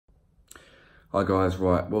Hi guys,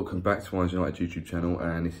 right, welcome back to my United YouTube channel,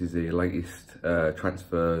 and this is the latest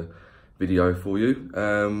transfer video for you.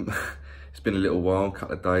 It's been a little while, a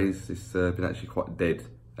couple of days. It's been actually quite dead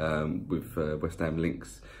with West Ham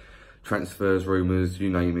links, transfers, rumours, you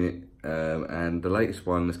name it. And the latest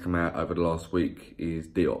one that's come out over the last week is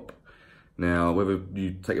Diop. Now, whether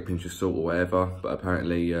you take a pinch of salt or whatever, but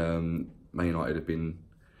apparently Man United have been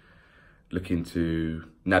looking to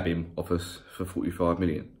nab him off us for 45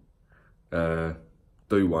 million.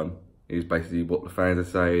 Do one is basically what the fans are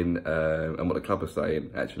saying and what the club are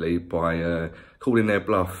saying, actually, by calling their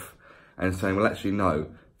bluff and saying, well, actually, no,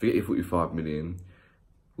 forget your 45 million,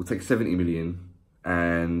 we'll take 70 million.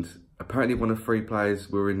 And apparently one of three players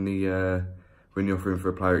were in the offering for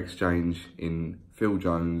a player exchange in Phil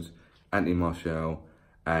Jones, Anthony Martial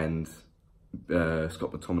and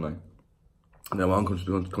Scott McTominay. Now, what I'm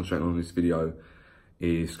concentrating on this video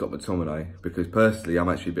is Scott McTominay, because personally I'm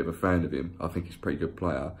actually a bit of a fan of him. I think he's a pretty good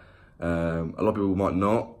player. A lot of people might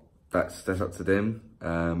not. That's up to them.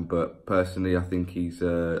 But personally, I think he's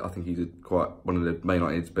quite one of the Man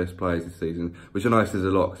United's best players this season, which I know says a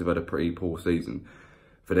lot because they've had a pretty poor season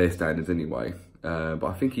for their standards anyway. But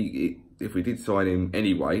I think if we did sign him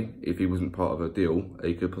anyway, if he wasn't part of a deal,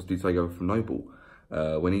 he could possibly take over from Noble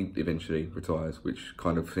when he eventually retires, which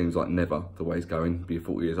kind of seems like never the way he's going. Be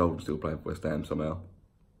 40 years old and still playing for West Ham somehow.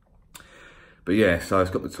 But yeah, so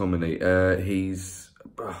Scott McTominay, he's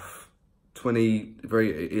 20,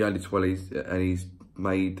 very early 20s, and he's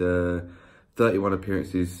made 31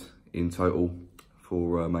 appearances in total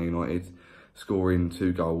for Man United, scoring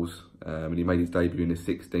 2 goals. And he made his debut in the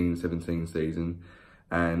 16-17 season,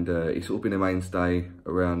 and he's sort of been a mainstay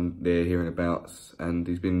around there, here and abouts, and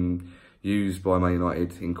he's been used by Man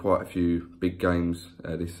United in quite a few big games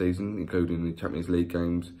this season, including the Champions League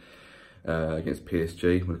games against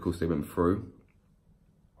PSG, when of course they went through.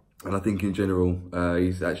 And I think in general,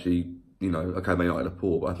 he's actually, you know, okay, Man United are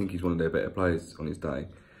poor, but I think he's one of their better players on his day.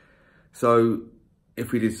 So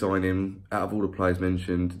if we did sign him, out of all the players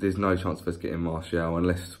mentioned, there's no chance of us getting Martial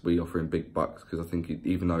unless we offer him big bucks, because I think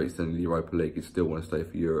even though it's in the Europa League, he'd still want to stay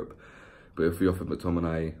for Europe. But if we offered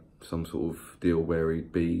McTominay some sort of deal where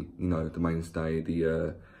he'd be, you know, the mainstay,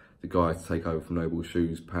 the guy to take over from Noble's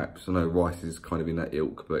shoes, perhaps. I know Rice is kind of in that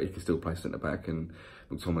ilk, but he can still play centre back, and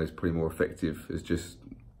McTominay's pretty more effective as just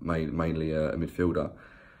mainly a midfielder.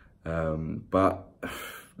 But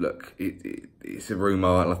look, it's a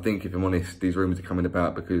rumour, and I think, if I'm honest, these rumours are coming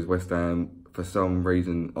about because West Ham, for some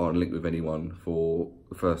reason, aren't linked with anyone for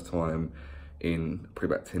the first time in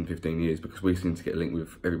probably about 10-15 years, because we seem to get linked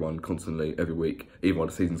with everyone constantly every week, even while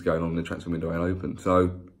the season's going on and the transfer window ain't open.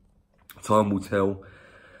 So time will tell.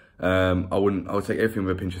 I would take everything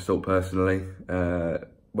with a pinch of salt personally.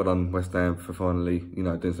 Well done West Ham for finally, you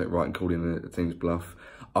know, doing something right and calling the team's bluff.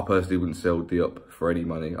 I personally wouldn't sell Diop for any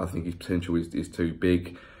money. I think his potential is too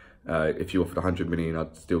big. If you offered 100 million,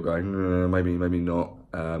 I'd still go, maybe not.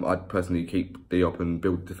 I'd personally keep Diop and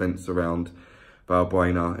build defence around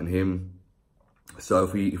Valbuena and him. So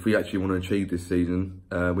if we actually want to achieve this season,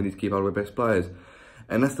 we need to keep hold of our best players.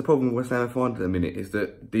 And that's the problem with West Ham find at the minute, is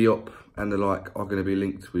that Diop and the like are going to be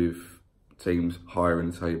linked with teams higher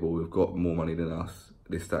in the table who've got more money than us,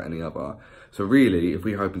 this, that and the other. So really, if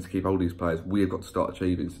we're hoping to keep hold of these players, we've got to start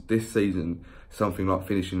achieving. So this season, something like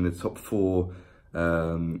finishing in the top 4 /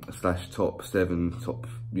 top 7,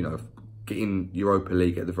 you know, getting Europa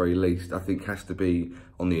League at the very least, I think has to be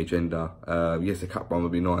on the agenda. Yes, a cup run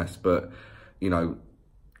would be nice, but, you know,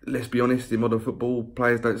 let's be honest, in modern football,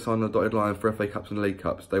 players don't sign the dotted line for FA Cups and League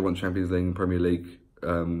Cups. They want Champions League and Premier League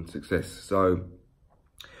success. So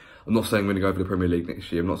I'm not saying we're going to go for the Premier League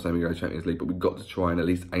next year. I'm not saying we're going to Champions League, but we've got to try and at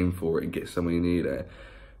least aim for it and get somewhere near there.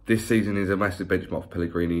 This season is a massive benchmark for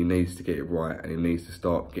Pellegrini. He needs to get it right, and he needs to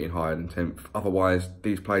start getting higher than 10th. Otherwise,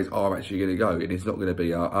 these players are actually going to go, and it's not going to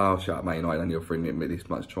be, oh, shut up, mate, only offering him this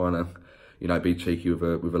much, trying to, you know, be cheeky with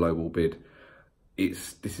a low ball bid.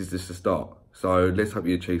 This is just the start. So let's hope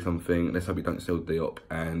you achieve something. Let's hope you don't sell Diop.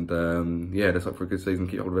 And yeah, let's hope for a good season.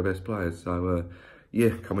 Keep hold of the best players. So yeah,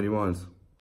 come on your minds.